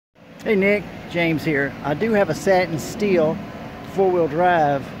Hey Nick, James here. I do have a satin steel four-wheel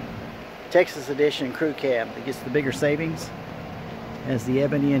drive Texas Edition crew cab that gets the bigger savings. Has the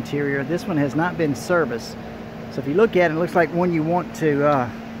ebony interior. This one has not been serviced. So if you look at it, it looks like one you want to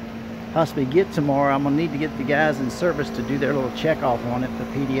possibly get tomorrow. I'm going to need to get the guys in service to do their little check off on it, the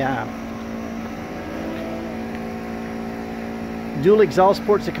PDI. Dual exhaust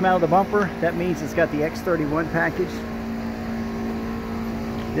ports that come out of the bumper. That means it's got the X31 package.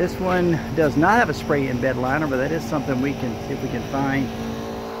 This one does not have a spray-in bed liner, but that is something we can see if we can find.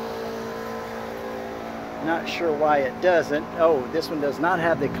 Not sure why it doesn't. Oh, this one does not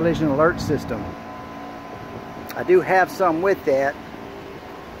have the collision alert system. I do have some with that.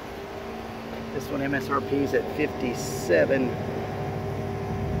 This one MSRP is at $57.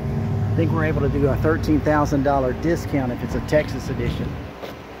 I think we're able to do a $13,000 discount if it's a Texas edition.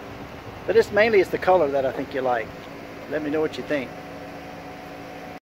 But it's mainly the color that I think you like. Let me know what you think.